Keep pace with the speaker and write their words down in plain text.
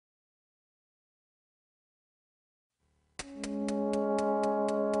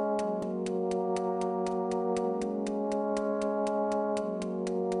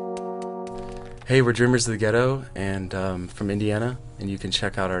Hey, we're Dreamers of the Ghetto, and from Indiana, and you can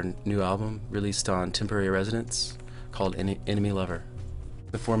check out our new album released on Temporary Residence called Enemy Lover.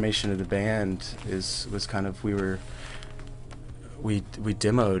 The formation of the band was kind of we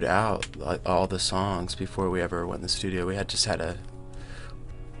demoed out all the songs before we ever went in the studio. We had just had a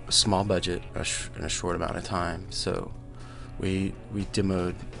small budget in a short amount of time, so we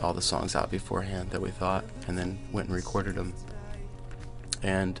demoed all the songs out beforehand that we thought, and then went and recorded them.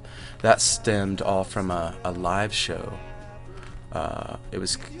 And that stemmed all from a live show. It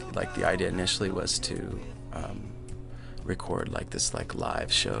was like the idea initially was to record like this like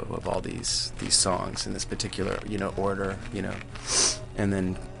live show of all these songs in this particular order, and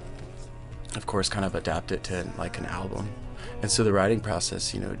then of course kind of adapt it to like an album. And so the writing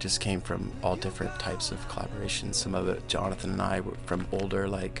process, just came from all different types of collaborations. Some of it, Jonathan and I, were from older,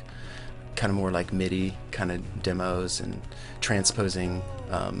 like kind of more like MIDI kind of demos and transposing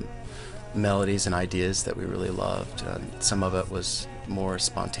melodies and ideas that we really loved. Some of it was more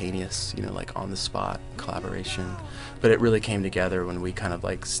spontaneous, like on the spot collaboration. But it really came together when we kind of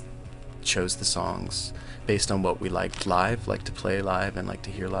like chose the songs based on what we liked live, like to play live and like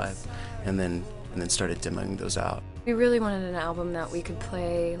to hear live, and then started demoing those out. We really wanted an album that we could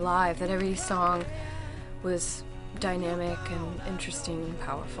play live, that every song was dynamic and interesting and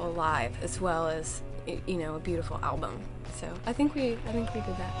powerful live, as well as a beautiful album. So I think we did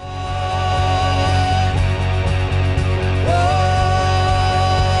that.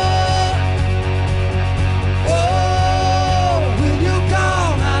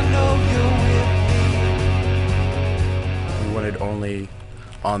 We wanted only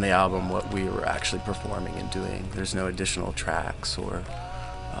on the album what we were actually performing and doing. There's no additional tracks or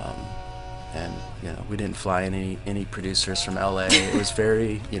and we didn't fly any producers from LA. It was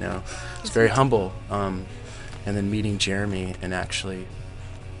very very humble. And then meeting Jeremy and actually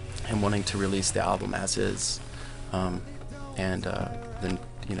him wanting to release the album as is, and then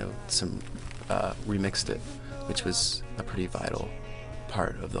some remixed it, which was a pretty vital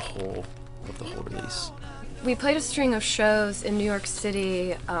part of the whole release. We played a string of shows in New York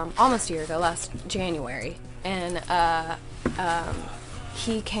City almost a year ago, last January, and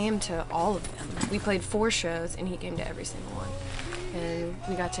he came to all of them. We played 4 shows, and he came to every single one. And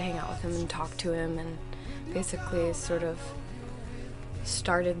we got to hang out with him and talk to him, and basically sort of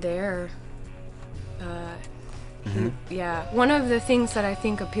started there. Yeah, one of the things that I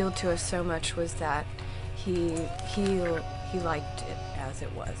think appealed to us so much was that he liked it as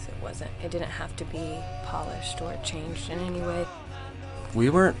it was. It didn't have to be polished or changed in any way. We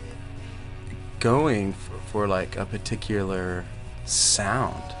weren't going for like a particular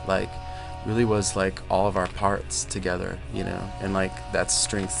sound, like really was like all of our parts together, and like that's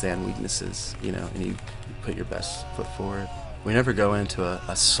strengths and weaknesses, and you put your best foot forward. We never go into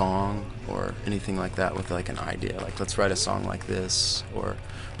a song or anything like that with like an idea, like let's write a song like this or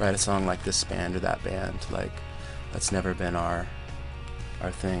write a song like this band or that band. Like that's never been our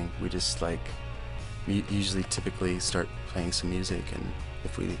thing. We just like we usually typically start playing some music, and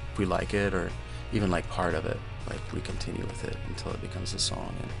if we like it or even like part of it, like we continue with it until it becomes a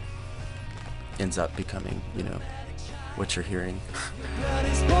song and ends up becoming what you're hearing.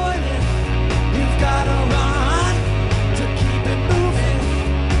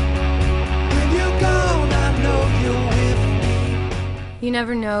 You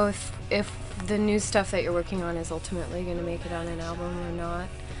never know if the new stuff that you're working on is ultimately going to make it on an album or not,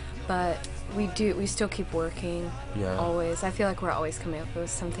 but we still keep working. Yeah. Always. I feel like we're always coming up with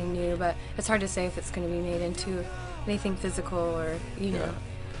something new, but it's hard to say if it's going to be made into anything physical or Yeah.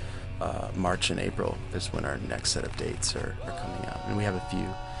 March and April is when our next set of dates are coming out, and we have a few,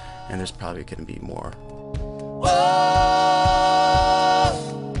 and there's probably going to be more. Whoa!